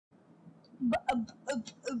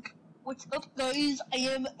What's up, guys? I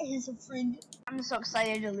am his friend. I'm so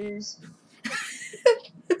excited to lose.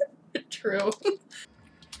 True.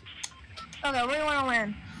 Okay, where do you want to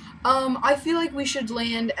land? I feel like we should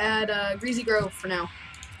land at Greasy Grove for now.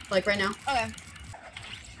 Like right now. Okay.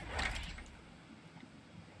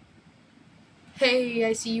 Hey,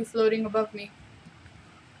 I see you floating above me.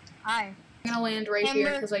 Hi. I'm gonna land right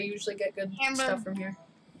here because I usually get good stuff from here.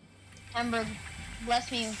 Hamburg,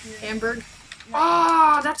 bless me with you. Hamburg.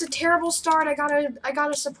 Ah, oh, that's a terrible start. I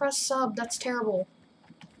gotta suppress sub. That's terrible.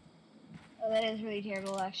 Oh, that is really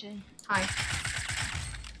terrible, actually. Hi.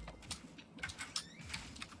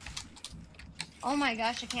 Oh my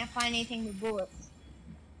gosh, I can't find anything with bullets.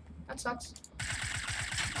 That sucks.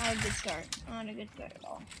 Not a good start. Not a good start at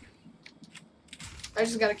all. I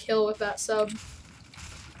just got a kill with that sub.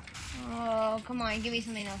 Oh, come on, give me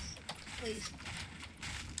something else, please.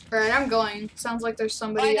 Alright, I'm going. Sounds like there's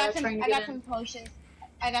somebody trying to get in. I got some potions.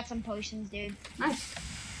 I got some potions, dude. Nice.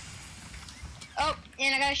 Oh,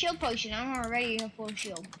 and I got a shield potion. I'm already a full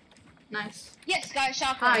shield. Nice. Yes, got a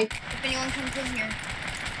shotgun. Hi. If anyone comes in here.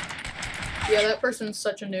 Yeah, that person's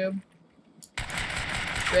such a noob.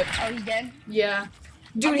 Rip. Oh, he's dead? Yeah.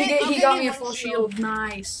 Dude, Okay, he got me a full shield.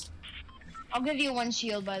 Nice. I'll give you one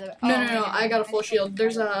shield, by the way. No, I got a full shield.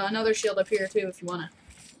 There's another shield up here, too, if you want it.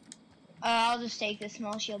 I'll just take this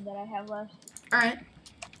small shield that I have left. Alright.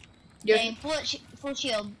 Yeah. Dang, full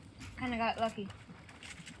shield. Kinda got lucky.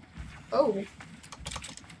 Oh.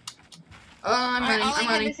 I'm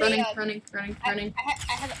running, running. I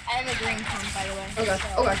have a green pump, by the way. Oh god, so.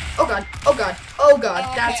 oh god, oh god, oh god, oh god,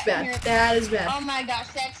 Okay, that's bad. here. That is bad. Oh my gosh,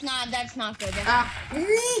 that's not good.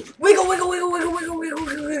 Wiggle.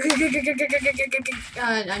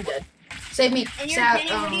 I'm dead. Save me. In your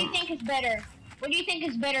opinion, what do you think is better? What do you think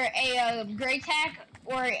is better, a gray tack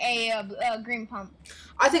or a green pump?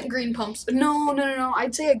 I think green pumps. No.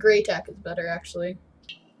 I'd say a gray tack is better, actually.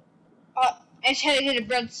 I just had to get a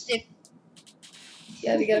breadstick.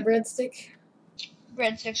 Yeah, to get a breadstick.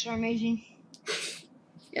 Breadsticks are amazing.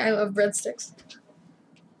 Yeah, I love breadsticks.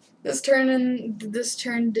 This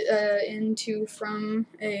turned into from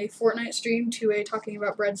a Fortnite stream to a talking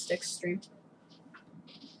about breadsticks stream.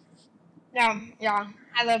 Yeah,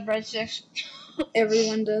 I love breadsticks.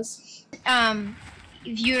 Everyone does.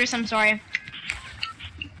 Viewers, I'm sorry.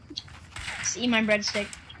 Just eat my breadstick.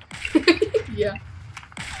 Yeah.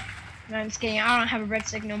 No, I'm just kidding. I don't have a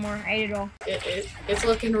breadstick no more. I ate it all. It's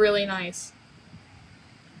looking really nice.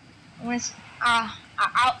 I'll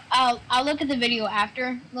look at the video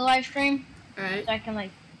after the live stream. Alright. So I can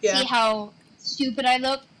see how stupid I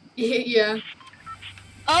look. Yeah.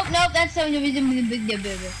 Oh no, that's so.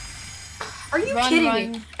 Are you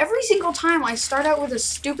kidding me? Every single time I start out with a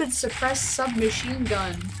stupid suppressed submachine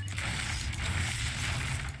gun.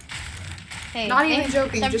 Hey, not even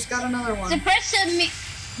joking. Just got another one.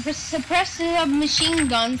 Suppressed submachine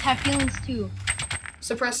guns have feelings too.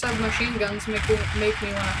 Suppressed submachine guns make me want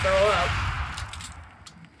to throw up.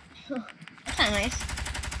 That's not nice.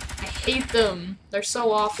 I hate them. They're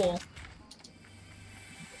so awful.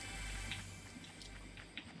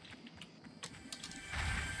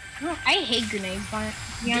 Oh, I hate grenades, but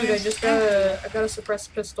dude, I got a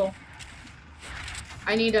suppressed pistol.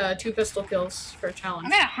 I need 2 pistol kills for a challenge. I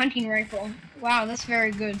got a hunting rifle. Wow, that's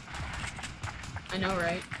very good. I know,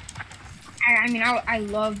 right? I mean, I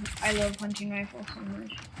love hunting rifles so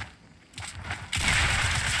much.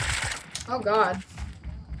 Oh god.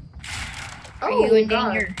 Are you in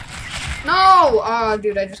danger? No! Oh,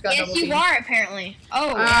 dude, I just got double teamed. Yes, you are, apparently.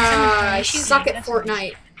 Oh, I suck at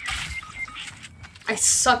Fortnite. I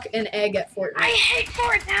suck an egg at Fortnite. I hate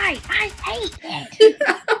Fortnite! I hate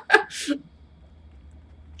it!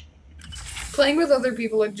 Playing with other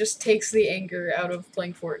people, it just takes the anger out of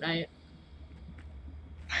playing Fortnite.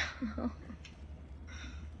 I'm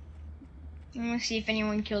gonna see if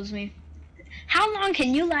anyone kills me. How long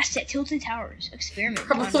can you last at Tilted Towers? Experiment.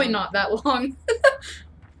 Probably not that long.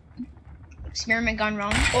 Experiment gone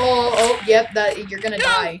wrong. Oh, yep, you're gonna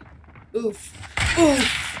die. Oof.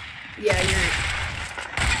 Yeah,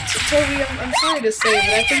 so, Toby, I'm sorry to say, but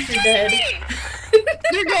I think you're dead.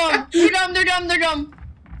 They're dumb. They're dumb.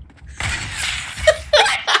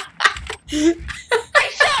 I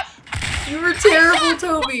suck. You were terrible,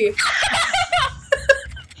 Toby.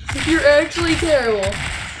 You're actually terrible.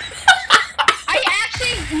 I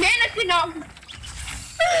actually managed to not.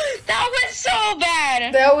 That was so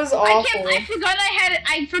bad. That was awful. I forgot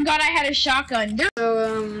I had a shotgun.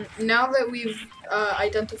 So now that we've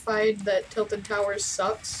identified that Tilted Towers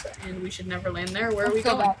sucks and we should never land there, where are we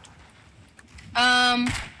going?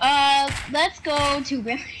 Let's go to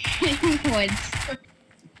Woods.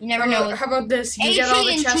 You never know. How about this? You get all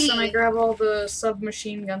the AT&T. chests and I grab all the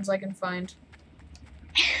submachine guns I can find.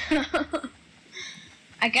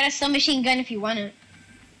 I got a submachine gun if you want it.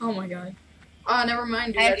 Oh my god. Ah, never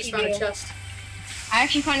mind, dude. I just found a chest. I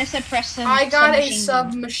actually found a suppressor. I got a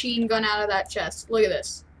submachine gun out of that chest. Look at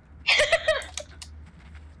this.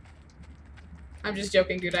 I'm just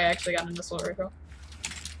joking, dude. I actually got an assault rifle.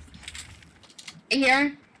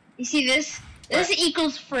 Here, you see this? This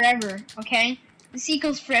equals forever, okay? This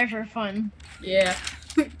equals forever fun. Yeah.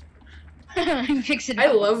 Fix it I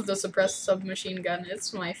up. love the suppressed submachine gun.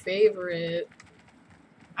 It's my favorite.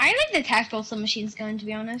 I like the tactical submachine gun, to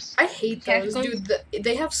be honest. I hate those, dude.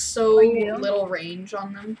 They have so little range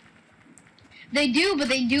on them. They do, but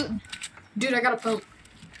they do. Dude, I got a pump.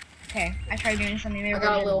 Okay, I tried doing something. I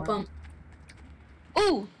got a little pump.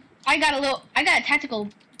 Ooh, I got a tactical.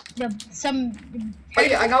 Oh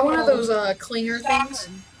yeah, I got one of those clinger things.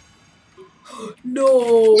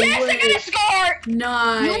 No. Yes, way. I got a scar.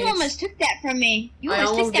 Nice. You almost took that from me. I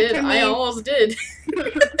almost did.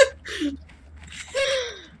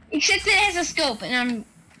 Except it has a scope, and I'm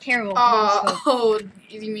terrible. Oh,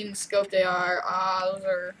 you mean the scope they are? Those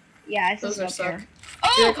are. Yeah, it's those a are scope suck.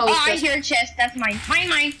 here. Oh, I hear a chest. That's mine.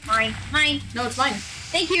 Mine. No, it's mine.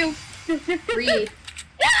 Thank you. Read.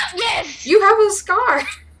 Yes. You have a scar.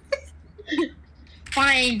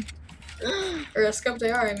 Fine. Or a scope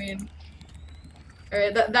they are, I mean.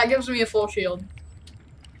 Alright, that gives me a full shield.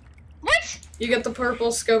 What? You get the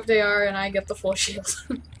purple scope they are, and I get the full shield.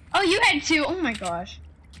 Oh, you had two. Oh my gosh.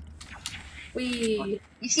 Wee.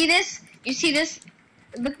 You see this? You see this?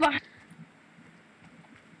 Look behind.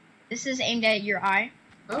 This is aimed at your eye.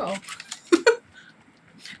 Oh.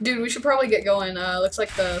 Dude, we should probably get going. Looks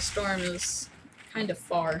like the storm is kind of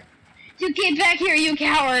far. Dude, get back here, you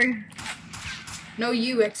coward! No,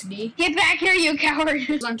 you, XD. Get back here, you coward!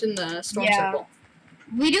 I'm in the storm circle.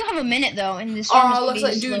 We do have a minute though, and the storm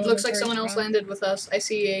looks like someone else landed with us. I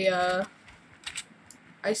see a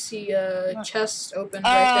chest open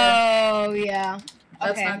right there. Oh yeah.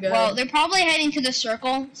 That's not good. Well, they're probably heading to the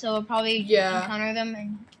circle, so we'll probably encounter them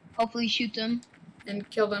and hopefully shoot them. And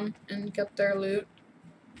kill them and get their loot.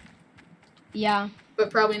 Yeah. But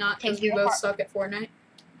probably not, because we both suck at Fortnite.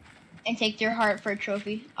 And take their heart for a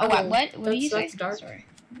trophy. Oh, what? What did you say? That's dark. Sorry.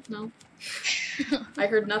 No. I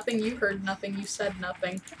heard nothing, you heard nothing, you said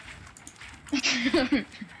nothing.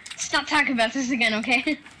 Stop talking about this again,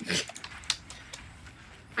 okay?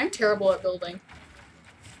 I'm terrible at building.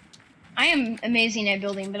 I am amazing at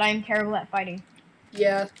building, but I am terrible at fighting.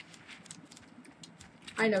 Yeah.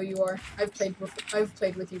 I know you are. I've played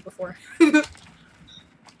with you before.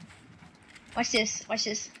 Watch this. Watch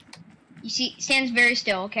this. You see, stand very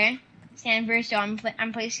still, okay? Stand very still. I'm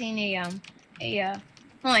placing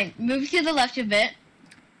hold on. Move to the left a bit.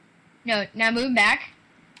 No, now move back.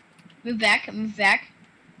 Move back. Move back.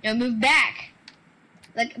 No, move back.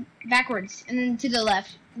 Like backwards, and then to the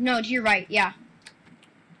left. No, to your right. Yeah.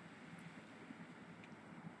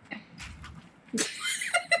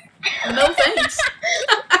 No thanks.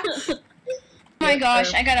 Oh my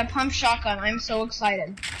gosh, I got a pump shotgun. I'm so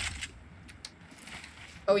excited.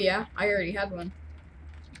 Oh yeah? I already had one.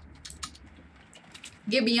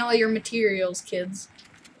 Give me all your materials, kids.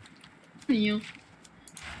 You.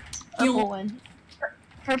 Purple one.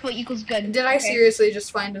 Purple equals good. Did I seriously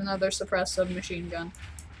just find another suppressed submachine gun?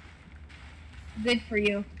 Good for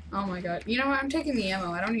you. Oh my god. You know what? I'm taking the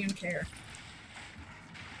ammo. I don't even care.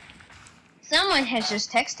 Someone has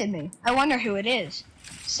just texted me. I wonder who it is.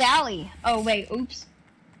 Sally. Oh wait, oops.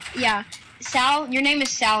 Yeah. Sal, your name is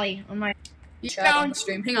Sally on my chat on the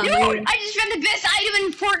stream. Hang on. Dude, I just found the best item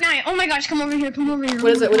in Fortnite. Oh my gosh, come over here, come over here.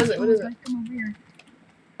 What is it? What is it? What is it? Come over here.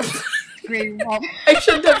 Great. Well. I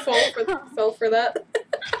shouldn't have fell for that.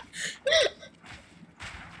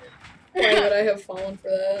 Why would I have fallen for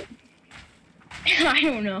that? I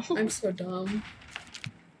don't know. I'm so dumb.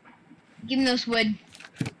 Give me those wood.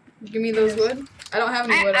 Give me those wood? I don't have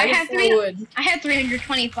any wood. I have 4 wood. I have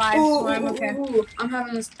 325, so I'm okay. Ooh.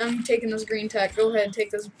 I'm taking this green tack. Go ahead,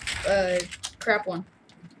 take this crap one.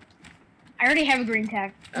 I already have a green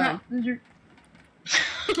tack. Oh.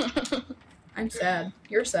 I'm sad.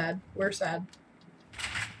 You're sad. We're sad.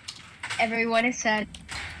 Everyone is sad.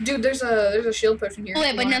 Dude, there's a shield potion here. Oh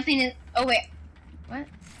wait, but nothing is. Oh wait. What?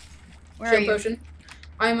 Where shield are you? potion.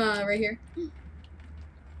 I'm right here.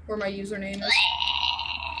 Where my username is.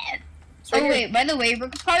 Right wait, by the way, we're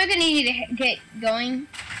probably gonna need to get going.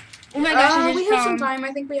 Oh my gosh, we have some time.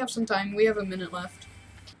 I think we have some time. We have a minute left.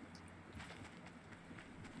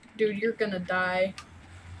 Dude, you're gonna die.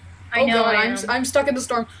 I know. God, I'm stuck in the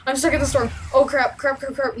storm. I'm stuck in the storm. Oh crap! Crap!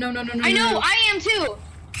 Crap! Crap! No! No! No! No! I know. No. I am too.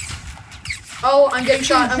 Oh, I'm getting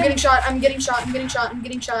shot. I'm getting shot. I'm getting shot. I'm getting shot. I'm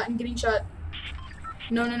getting shot. I'm getting shot.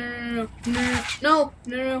 No, no, no, no, no, no, no, no,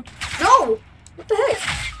 no, no. What the heck?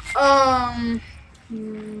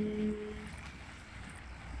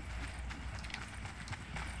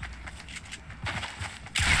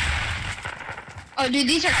 Oh, dude,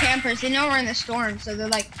 these are campers. They know we're in the storm, so they're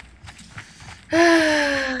like.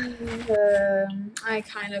 I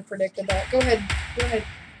kind of predicted that. Go ahead. Go ahead.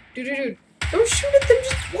 Dude. Don't shoot at them.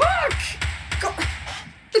 Just walk. Go.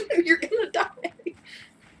 You're gonna die.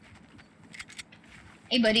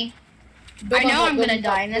 Hey, buddy. I know I'm gonna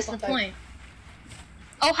die, and that's the point.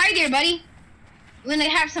 Oh, hi there, buddy. When they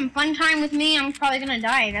have some fun time with me, I'm probably gonna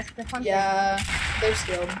die, and that's the fun thing. Yeah, they're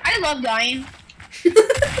skilled. I love dying. Dude.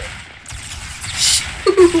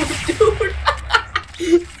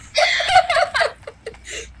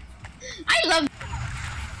 I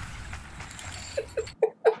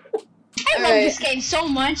love this game so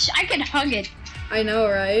much. I could hug it. I know,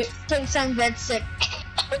 right? Take some red stick.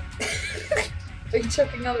 Are you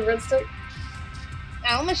choking on the red stick?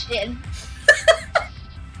 I almost did.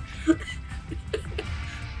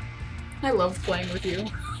 I love playing with you.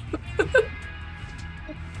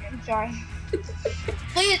 I'm sorry.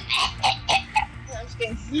 Please. No, I'm just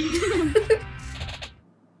kidding.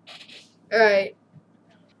 Alright.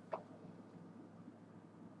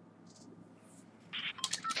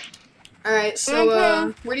 Alright,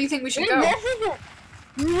 so, where do you think we should go? What?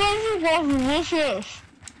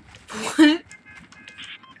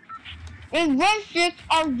 And red sticks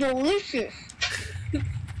are delicious.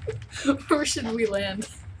 Where should we land?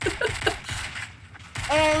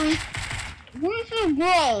 Greasy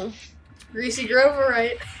Grove. Greasy Grove,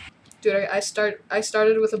 alright. Dude, I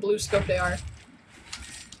started with a blue scoped AR.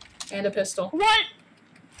 And a pistol. What?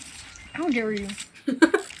 How dare you?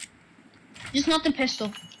 Just not the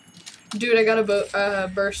pistol. Dude, I got a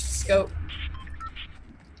burst scope.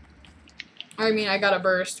 I mean, I got a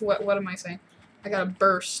burst. What am I saying? I got a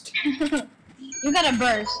burst. You got a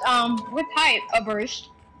burst. What type of burst?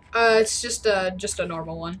 It's just a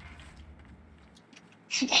normal one.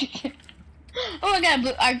 Oh,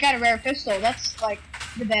 I got a rare pistol. That's like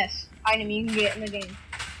the best item you can get in the game.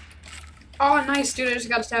 Oh, nice, dude. I just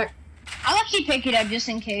got attacked. I'll actually pick it up just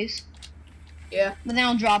in case. Yeah. But then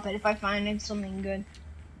I'll drop it if I find it something good.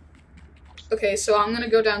 Okay, so I'm gonna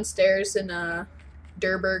go downstairs in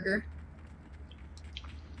Durburger.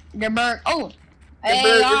 Oh!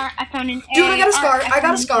 Burger. AR, I found an Dude, I got a AR, scar. I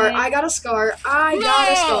got a scar. I got a scar. I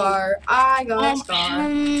got a scar. I got a scar.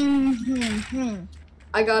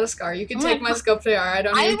 I got a scar. You can take my scope AR. I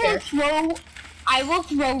don't even care. I will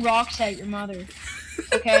throw rocks at your mother.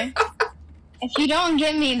 Okay? If you don't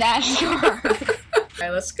give me that scar.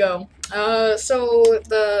 Alright, let's go. So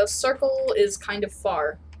the circle is kind of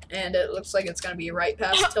far, and it looks like it's gonna be right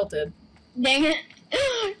past Tilted. Dang it.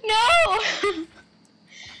 No!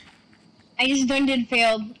 I just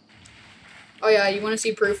failed. Oh yeah, you want to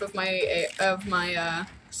see proof of my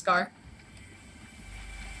scar?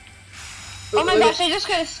 Oh my gosh, I just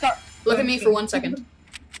got a scar. Look at me for 1 second.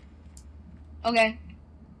 Okay.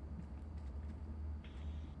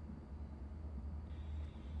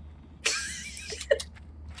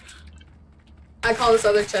 I call this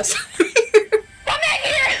other chest. Come back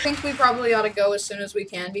here! I think we probably ought to go as soon as we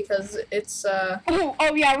can because it's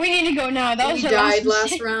Oh yeah, we need to go now. That was we died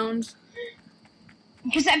last round.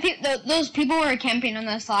 Because those people were camping on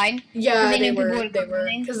that side. Yeah, they were.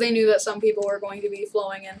 Because they knew that some people were going to be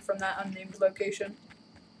flowing in from that unnamed location.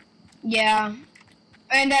 Yeah.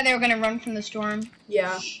 And that they were going to run from the storm.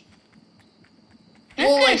 Yeah. That's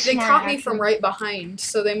well, like, they smart, caught me from right behind,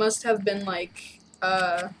 so they must have been, like,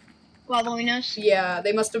 following us? Yeah,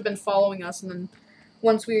 they must have been following us, and then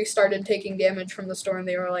once we started taking damage from the storm,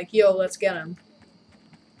 they were like, yo, let's get him.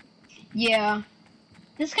 Yeah.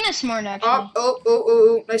 That's kind of smart, actually.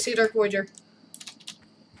 Oh, I see a Dark Voyager.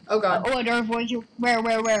 Oh, God. Oh, a Dark Voyager.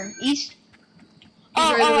 Where? East?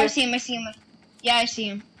 Oh, right over I there. see him. Yeah, I see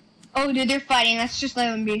him. Oh, dude, they're fighting. Let's just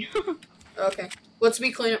let them be. Okay. Let's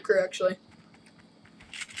be cleanup crew, actually.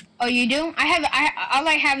 Oh, you do? All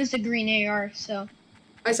I have is a green AR, so.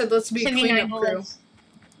 I said let's be cleanup bullets.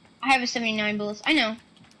 I have a 79 bullets. I know.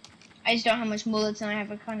 I just don't have much bullets, and I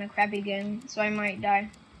have a kind of crappy gun, so I might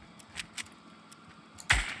die.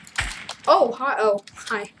 Oh, hi. Oh,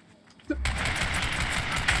 hi.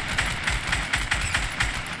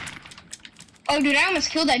 Oh, dude, I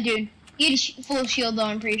almost killed that dude. He had a full shield, though,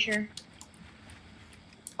 I'm pretty sure.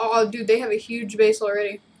 Oh, dude, they have a huge base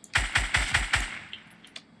already.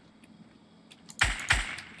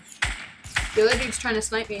 The other dude's trying to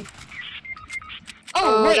snipe me.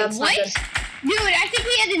 Oh, wait, that's what? Dude, I think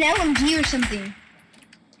we had an LMG or something.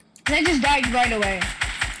 And I just died right away.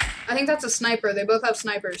 I think that's a sniper. They both have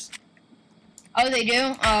snipers. Oh, they do?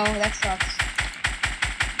 Oh, that sucks.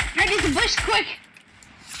 Hide in the bush, quick!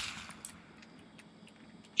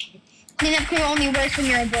 Cleanup crew only works when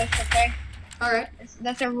you're a bush, okay? Alright.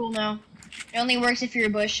 That's our rule now. It only works if you're a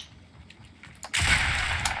bush.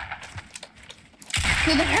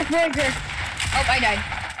 Kill the heartbreaker! Oh, I died.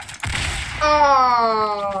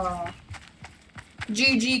 Oh.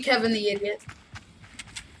 GG, Kevin the idiot.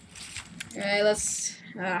 Alright, let's...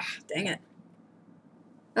 Ah, dang it.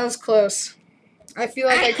 That was close. I feel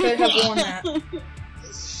like I could have won that.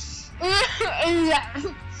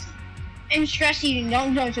 I'm stress eating,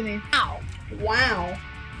 don't do it to me. Ow. Wow.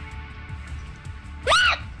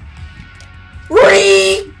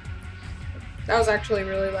 Whee! That was actually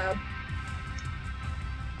really loud.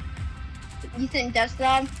 You think that's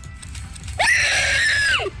loud?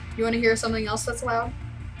 You want to hear something else that's loud?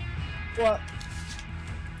 What?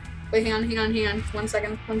 Wait, hang on. 1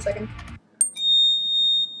 second.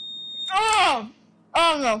 Oh!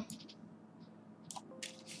 Oh no.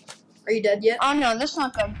 Are you dead yet? Oh no, that's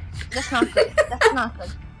not good. That's not good. That's not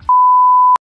good.